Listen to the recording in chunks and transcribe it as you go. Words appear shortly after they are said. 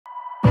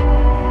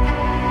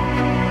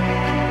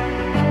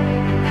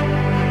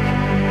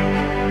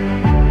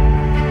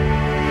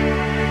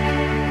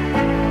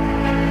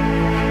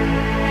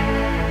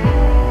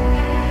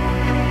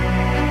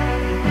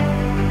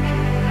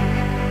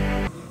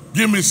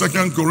Give me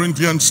 2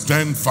 Corinthians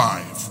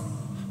 10:5.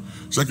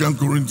 2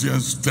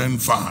 Corinthians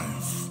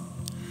 10:5.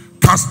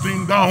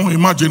 Casting down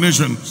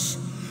imaginations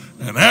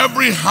and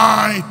every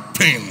high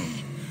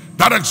thing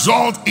that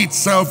exalts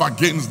itself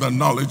against the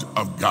knowledge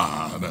of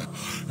God,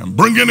 and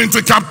bringing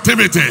into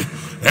captivity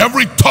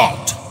every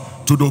thought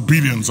to the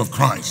obedience of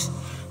Christ.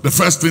 The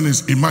first thing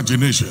is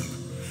imagination.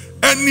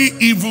 Any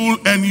evil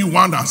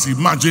anyone has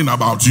imagined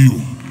about you,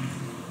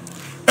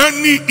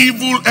 any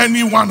evil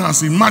anyone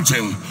has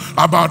imagined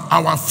about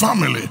our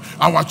family,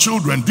 our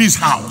children, this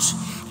house,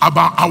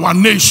 about our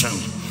nation,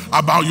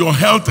 about your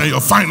health and your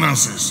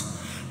finances.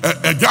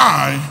 A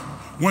guy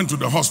went to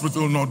the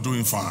hospital not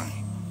doing fine.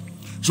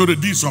 So they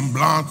did some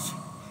blood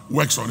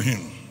works on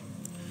him.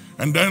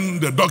 And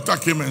then the doctor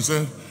came and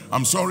said,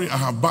 I'm sorry, I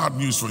have bad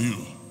news for you.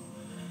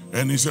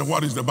 And he said,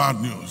 what is the bad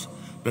news?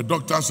 The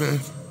doctor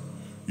said,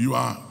 you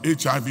are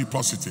HIV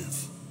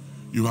positive.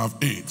 You have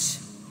AIDS.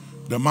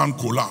 The man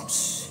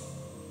collapsed.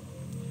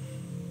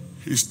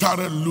 He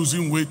started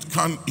losing weight,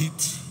 can't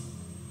eat,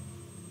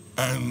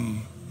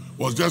 and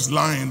was just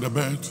lying in the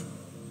bed.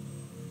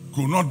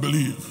 Could not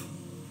believe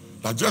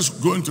that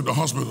just going to the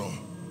hospital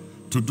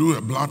to do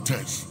a blood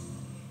test,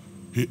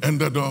 he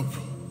ended up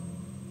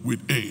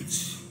with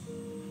AIDS.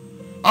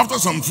 After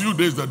some few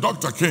days, the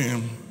doctor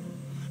came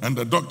and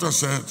the doctor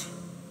said,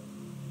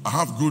 I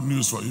have good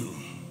news for you.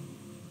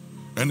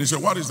 And he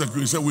said, what is the good?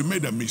 He said, we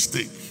made a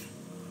mistake.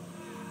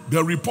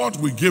 The report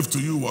we gave to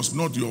you was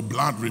not your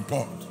blood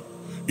report.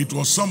 It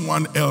was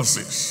someone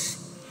else's.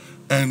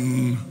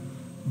 And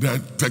the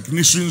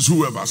technicians,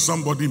 whoever,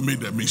 somebody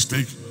made a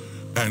mistake.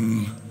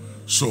 And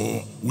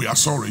so we are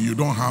sorry, you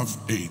don't have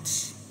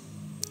AIDS.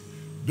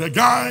 The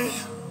guy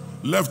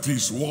left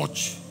his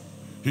watch,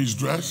 his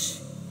dress.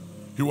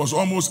 He was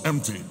almost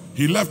empty.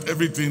 He left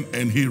everything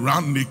and he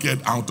ran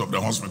naked out of the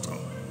hospital.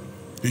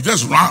 He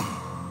just ran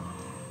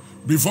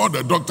before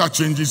the doctor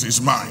changes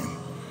his mind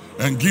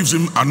and gives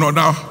him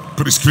another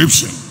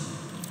prescription.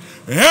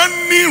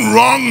 Any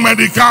wrong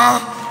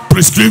medical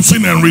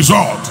prescription and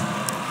result,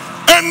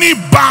 any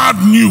bad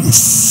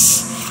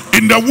news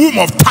in the womb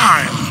of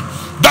time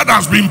that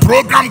has been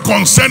programmed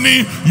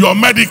concerning your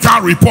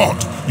medical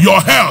report, your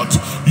health,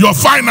 your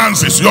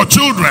finances, your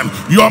children,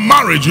 your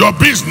marriage, your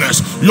business,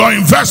 your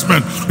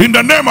investment, in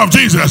the name of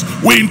Jesus,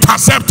 we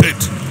intercept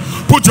it.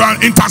 Put your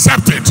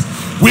intercept it.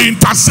 We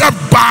intercept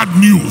bad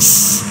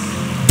news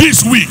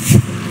this week.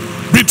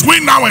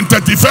 Between now and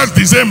 31st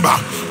December,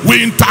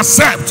 we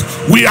intercept,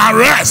 we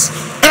arrest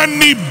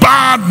any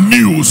bad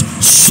news.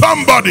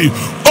 Somebody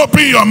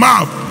open your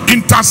mouth.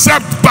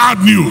 Intercept bad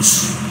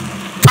news.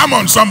 Come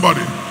on,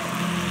 somebody.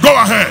 Go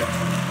ahead.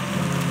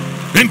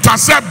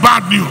 Intercept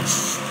bad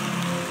news.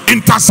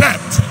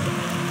 Intercept.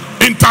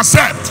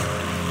 Intercept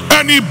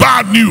any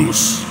bad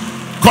news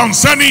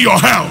concerning your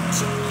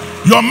health,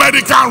 your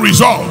medical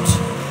results,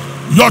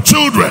 your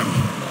children,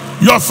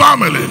 your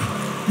family,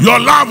 your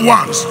loved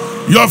ones,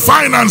 your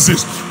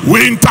finances.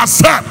 We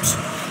intercept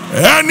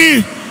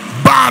any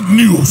bad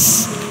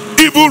news,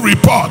 evil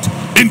report.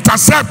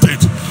 Intercept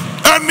it.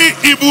 Any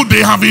evil they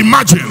have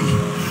imagined,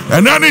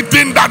 and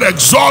anything that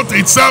exalts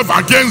itself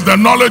against the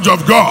knowledge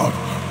of God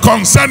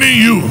concerning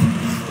you,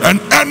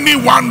 and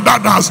anyone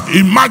that has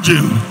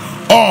imagined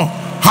or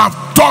have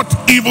thought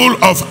evil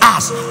of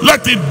us,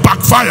 let it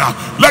backfire.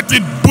 Let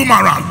it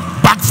boomerang,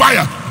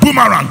 backfire,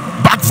 boomerang,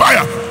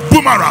 backfire,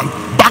 boomerang,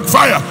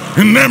 backfire.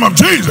 In the name of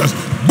Jesus,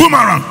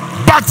 boomerang,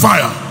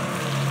 backfire.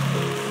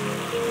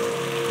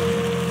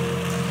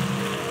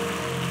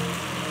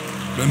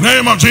 The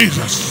name of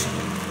Jesus.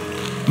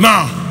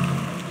 Now,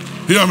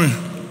 hear me.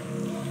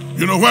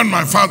 You know, when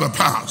my father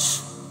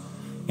passed,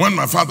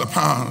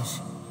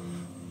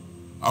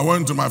 I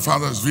went to my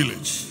father's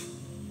village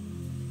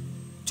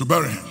to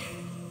bury him.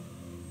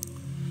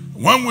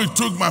 When we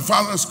took my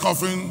father's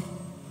coffin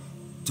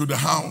to the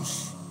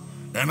house,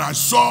 and I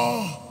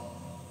saw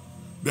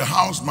the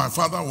house my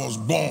father was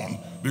born,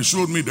 they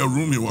showed me the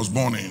room he was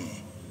born in.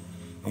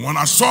 And when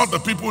I saw the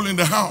people in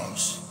the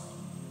house,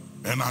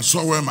 and I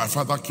saw where my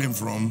father came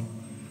from,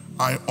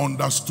 I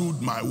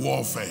understood my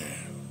warfare.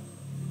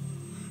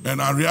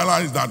 And I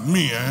realized that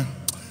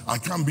I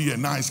can't be a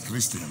nice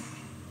Christian.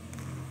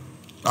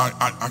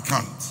 I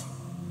can't.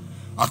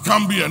 I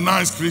can't be a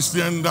nice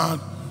Christian that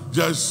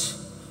just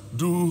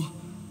do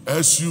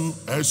SU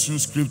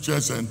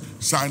scriptures and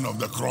sign of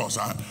the cross.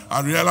 I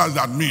realized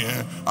that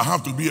I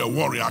have to be a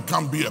warrior. I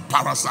can't be a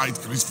parasite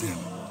Christian.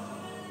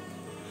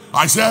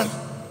 I said,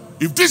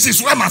 if this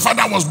is where my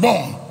father was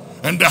born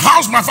and the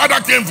house my father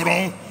came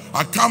from,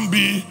 I can't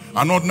be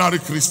an ordinary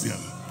Christian.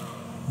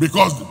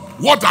 Because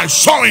what I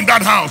saw in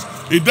that house,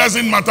 it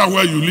doesn't matter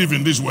where you live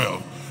in this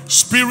world.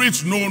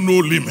 Spirits know no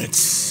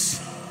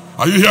limits.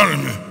 Are you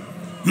hearing me?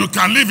 You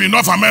can live in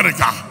North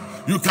America.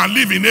 You can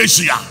live in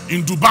Asia,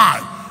 in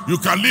Dubai. You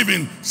can live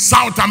in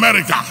South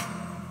America.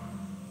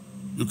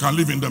 You can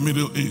live in the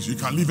Middle East. You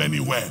can live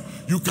anywhere.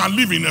 You can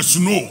live in the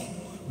snow.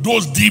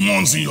 Those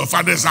demons in your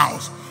father's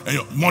house and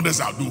your mother's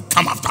house will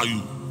come after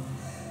you.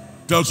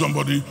 Tell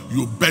somebody,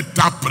 you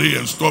better pray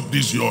and stop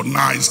this your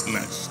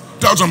niceness.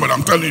 Tell somebody,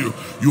 I'm telling you,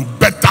 you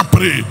better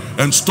pray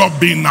and stop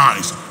being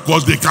nice,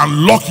 because they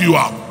can lock you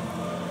up.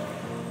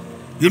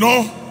 You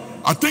know,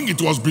 I think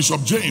it was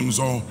Bishop James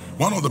or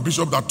one of the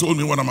bishops that told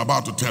me what I'm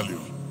about to tell you.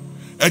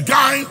 A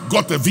guy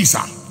got a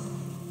visa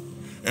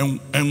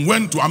and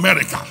went to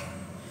America.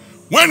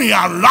 When he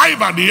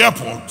arrived at the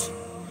airport,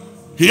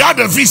 he had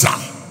a visa.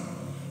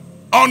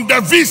 On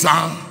the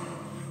visa,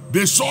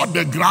 they saw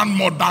the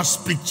grandmother's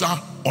picture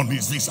on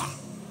his visa.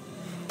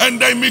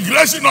 And the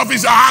immigration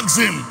officer asked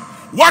him,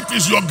 what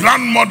is your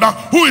grandmother?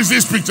 Who is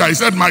this picture? He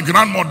said, my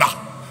grandmother.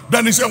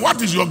 Then he said,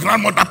 what is your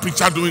grandmother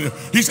picture doing?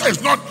 He said,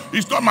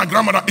 it's not my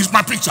grandmother, it's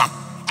my picture.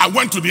 I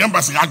went to the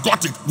embassy, I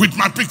got it with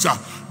my picture.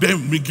 The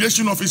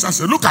immigration officer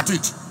said, look at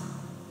it.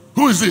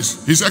 Who is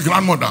this? He said,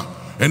 grandmother.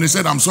 And he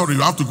said, I'm sorry,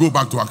 you have to go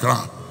back to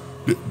Accra.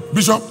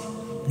 Bishop,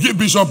 give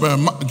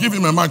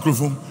him a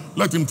microphone.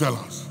 Let him tell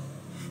us.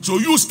 So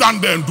you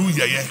stand there and do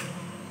yeah.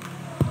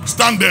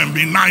 Stand there and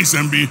be nice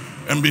and be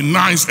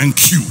nice and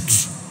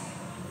cute.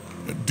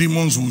 The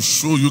demons will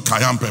show you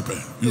cayenne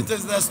pepper. It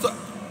is the story.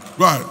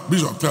 Go ahead,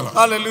 Bishop, tell us.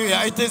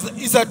 Hallelujah.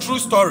 It's a true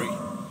story.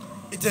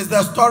 It is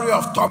the story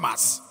of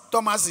Thomas.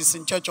 Thomas is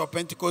in Church of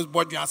Pentecost,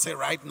 but I say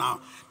right now.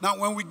 Now,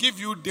 when we give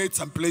you dates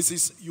and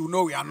places, you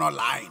know we are not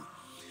lying.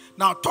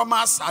 Now,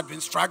 Thomas had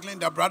been struggling.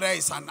 The brother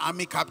is an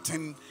army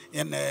captain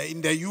in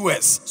the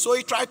US. So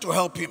he tried to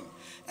help him.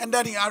 And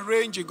then he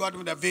arranged, he got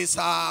him the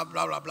visa,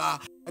 blah, blah, blah.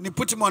 And he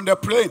put him on the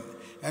plane.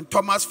 And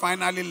Thomas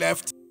finally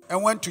left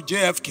and went to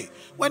JFK.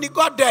 When he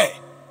got there,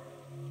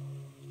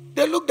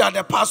 they looked at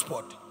the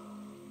passport.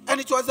 And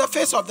it was the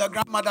face of the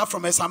grandmother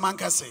from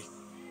Esamankase.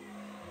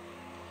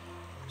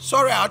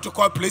 Sorry, I had to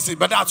call places,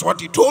 but that's what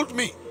he told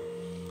me.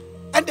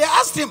 And they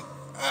asked him,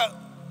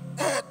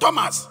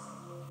 Thomas,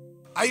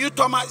 are you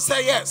Thomas? He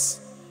said,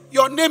 yes.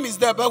 Your name is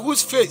there, but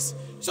whose face?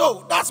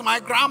 So, that's my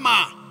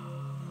grandma.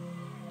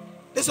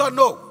 They said,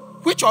 no.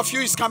 Which of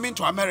you is coming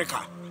to America?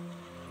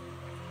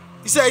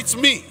 He said, it's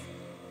me.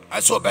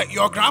 I said, but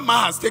your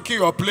grandma has taken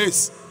your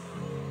place.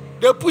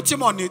 They put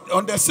him on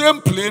the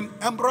same plane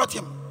and brought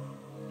him.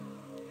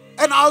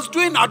 And I was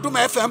doing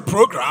Aduma FM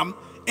program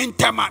in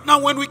Tema.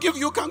 Now, when we give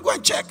you can go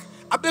and check.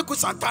 Abeku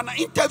Santana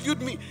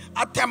interviewed me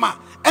at Tema.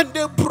 And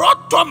they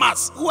brought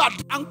Thomas, who had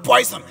drunk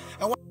poison.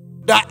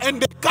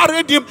 And they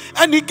carried him,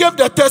 and he gave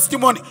the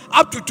testimony.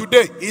 Up to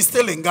today, he's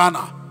still in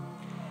Ghana.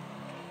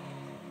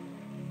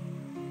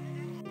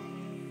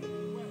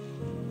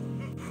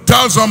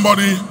 Tell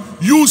somebody,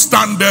 you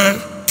stand there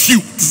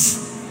cute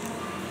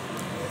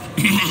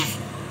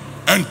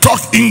and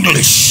talk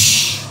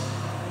English.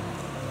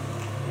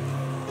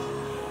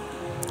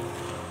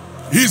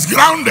 He's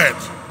grounded.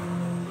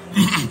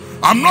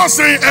 I'm not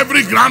saying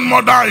every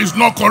grandmother is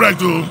not correct,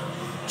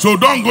 so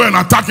don't go and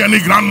attack any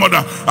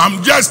grandmother.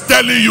 I'm just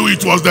telling you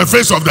it was the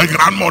face of the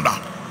grandmother.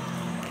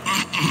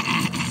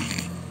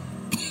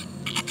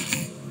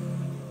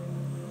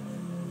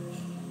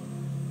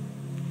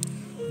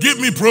 Give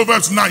me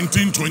Proverbs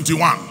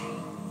 19:21.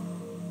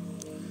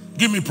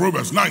 Give me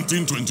Proverbs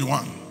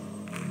 19:21.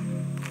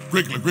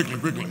 Quickly.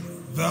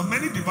 There are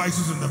many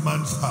devices in the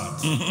man's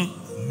heart.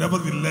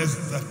 Nevertheless,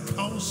 the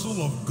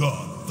counsel of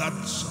God, that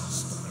shall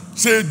stand.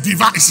 Say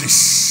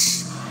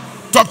devices.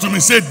 Talk to me.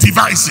 Say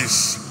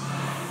devices.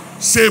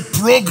 Say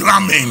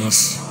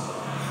programmings.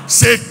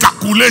 Say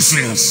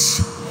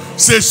calculations.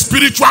 Say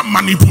spiritual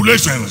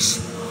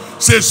manipulations.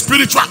 Say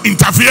spiritual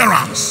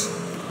interference.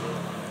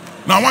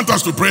 Now I want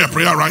us to pray a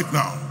prayer right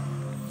now.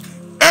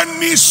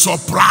 Any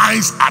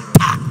surprise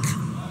attack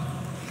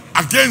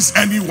against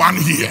anyone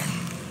here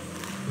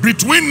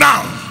between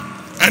now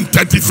and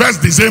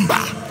 31st December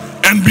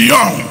and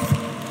beyond,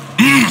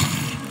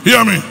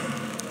 hear me,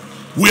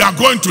 we are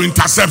going to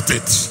intercept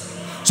it.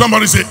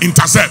 Somebody say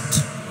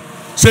intercept.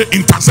 Say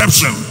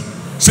interception.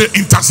 Say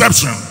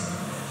interception.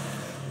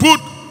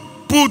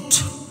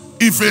 Put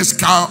Ife's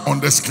car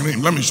on the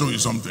screen. Let me show you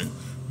something.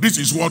 This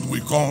is what we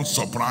call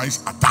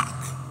surprise attack.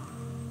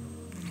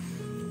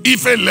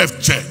 Ife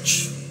left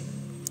church.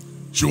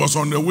 She was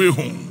on the way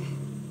home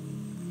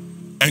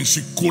and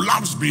she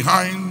collapsed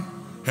behind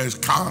her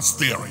car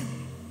steering.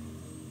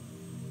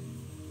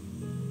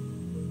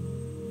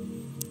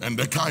 And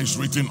the car is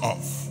written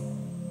off.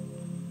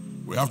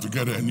 We have to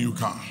get her a new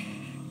car.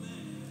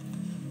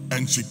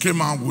 And she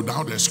came out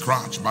without a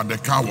scratch, but the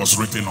car was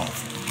written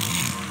off.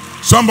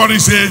 Somebody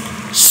say,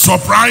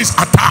 surprise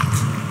attack.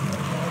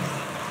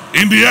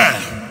 In the air,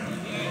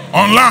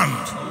 on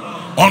land,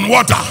 on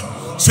water.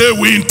 Say,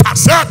 we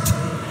intercept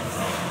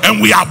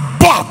and we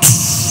abort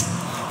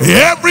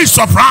every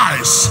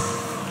surprise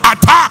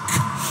attack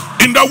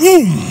in the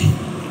womb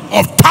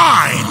of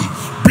time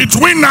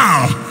between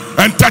now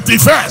and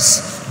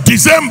 31st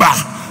December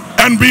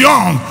and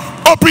beyond.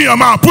 Open your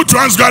mouth, put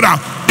your hands together,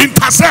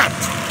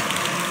 intercept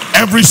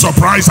every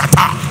surprise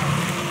attack.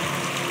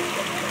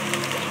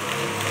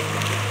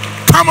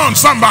 Come on,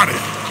 somebody.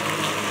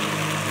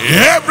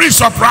 Every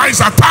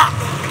surprise attack,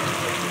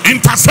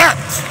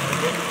 intercept,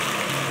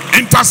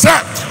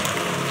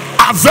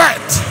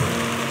 avert,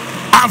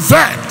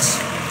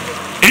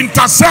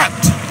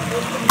 intercept,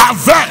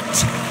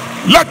 avert.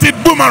 Let it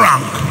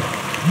boomerang,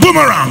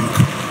 boomerang,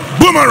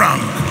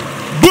 boomerang,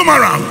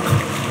 boomerang,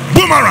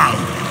 boomerang.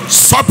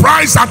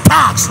 Surprise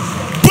attacks,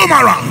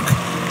 boomerang.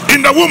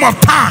 In the womb of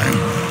time,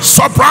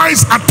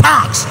 surprise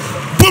attacks,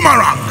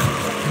 boomerang,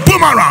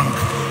 boomerang.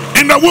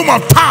 In the womb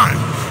of time,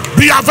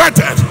 be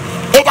averted,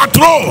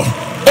 overthrow,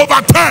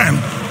 overturn,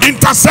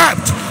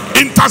 intercept,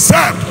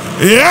 intercept.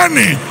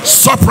 Any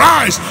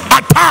surprise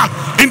attack,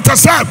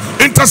 intercept,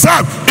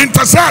 intercept,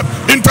 intercept,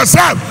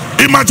 intercept.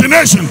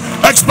 Imagination,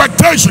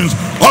 expectations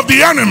of the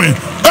enemy.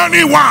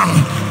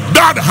 Anyone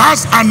that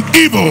has an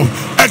evil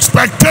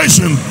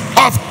expectation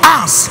of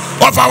us,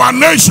 of our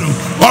nation,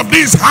 of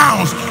this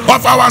house,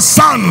 of our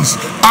sons,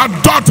 our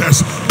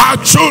daughters, our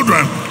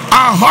children,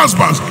 our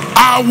husbands,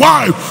 our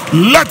wives,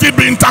 let it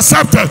be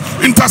intercepted.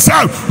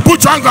 Intercept.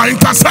 Put your hands on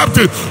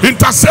intercept it.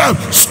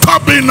 Intercept.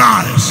 Stop being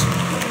nice.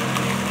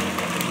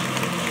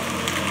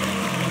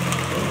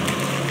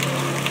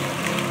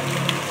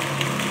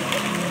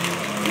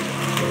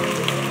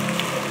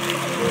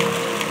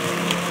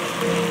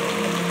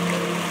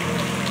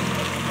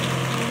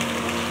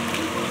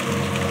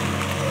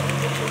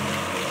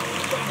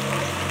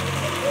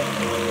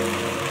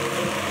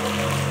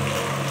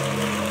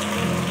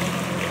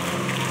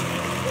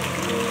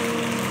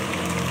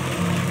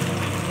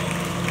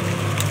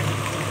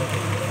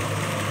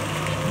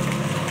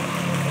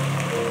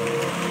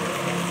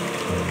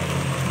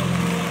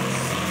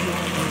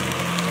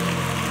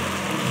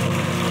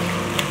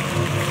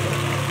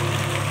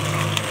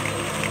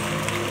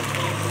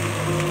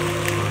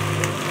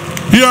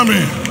 Hear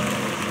me.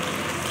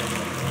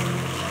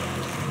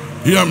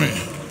 Hear me.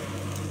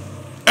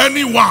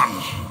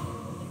 Anyone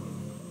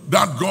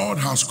that God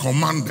has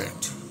commanded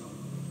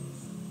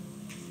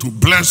to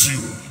bless you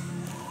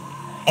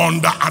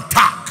under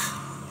attack,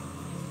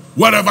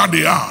 wherever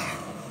they are,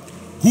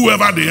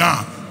 whoever they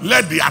are,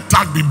 let the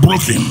attack be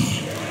broken.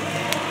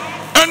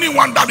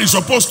 Anyone that is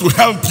supposed to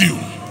help you,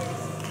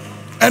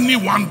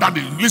 anyone that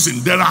is,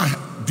 listen, there are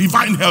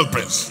divine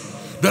helpers.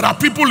 There are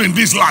people in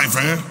this life,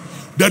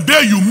 the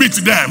day you meet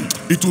them,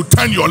 it will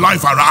turn your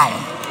life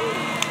around.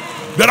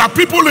 There are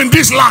people in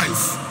this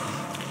life,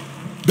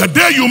 the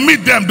day you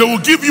meet them, they will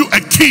give you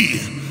a key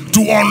to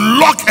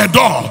unlock a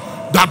door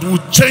that will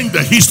change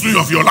the history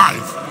of your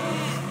life.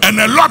 And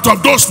a lot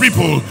of those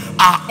people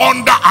are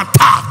under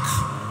attack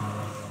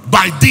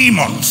by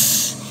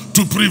demons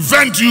to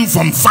prevent you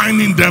from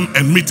finding them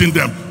and meeting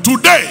them.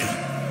 Today,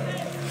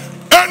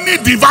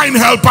 any divine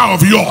helper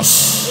of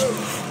yours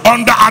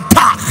under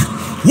attack,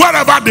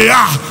 wherever they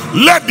are,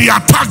 let the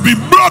attack be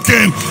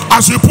broken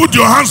as you put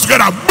your hands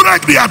together.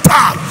 Break the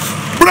attack.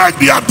 Break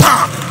the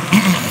attack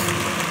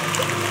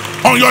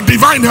on your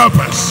divine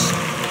helpers.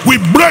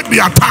 We break the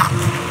attack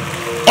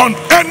on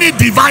any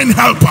divine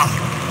helper.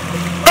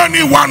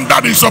 Anyone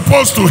that is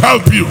supposed to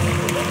help you.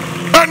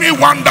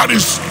 Anyone that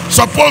is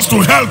supposed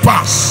to help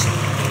us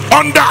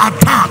under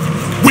attack.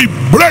 We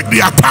break the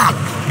attack.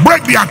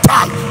 Break the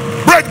attack.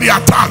 Break the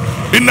attack.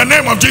 In the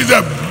name of Jesus,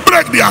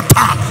 break the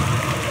attack.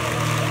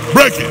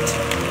 Break it.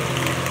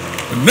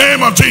 In the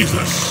name of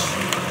Jesus.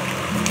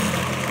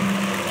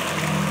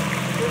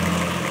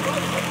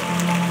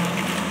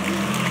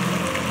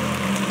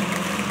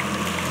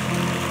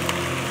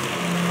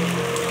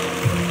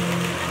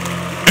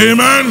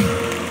 Amen.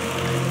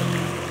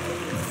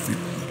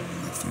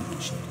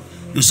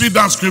 You see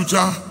that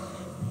scripture?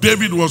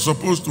 David was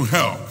supposed to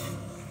help.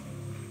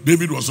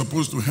 David was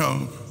supposed to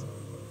help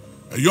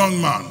a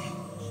young man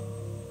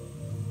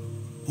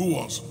who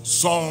was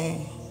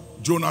Saul,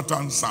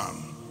 Jonathan's son.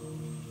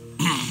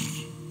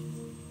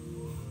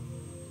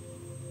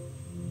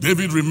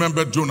 David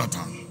remembered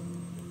Jonathan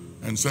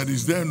and said,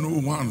 is there no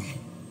one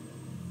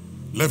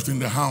left in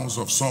the house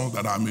of Saul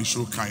that I may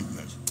show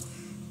kindness?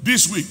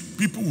 This week,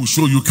 people will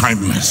show you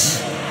kindness.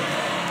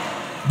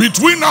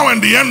 Between now and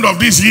the end of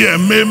this year,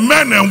 may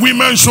men and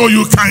women show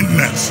you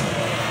kindness.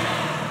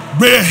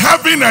 May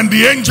heaven and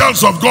the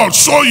angels of God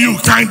show you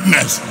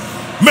kindness.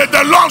 May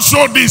the Lord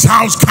show this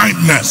house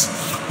kindness.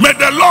 May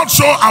the Lord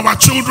show our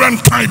children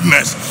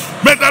kindness.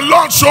 May the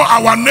Lord show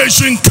our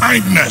nation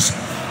kindness.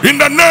 In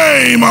the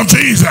name of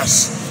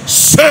Jesus,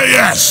 say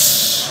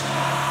yes.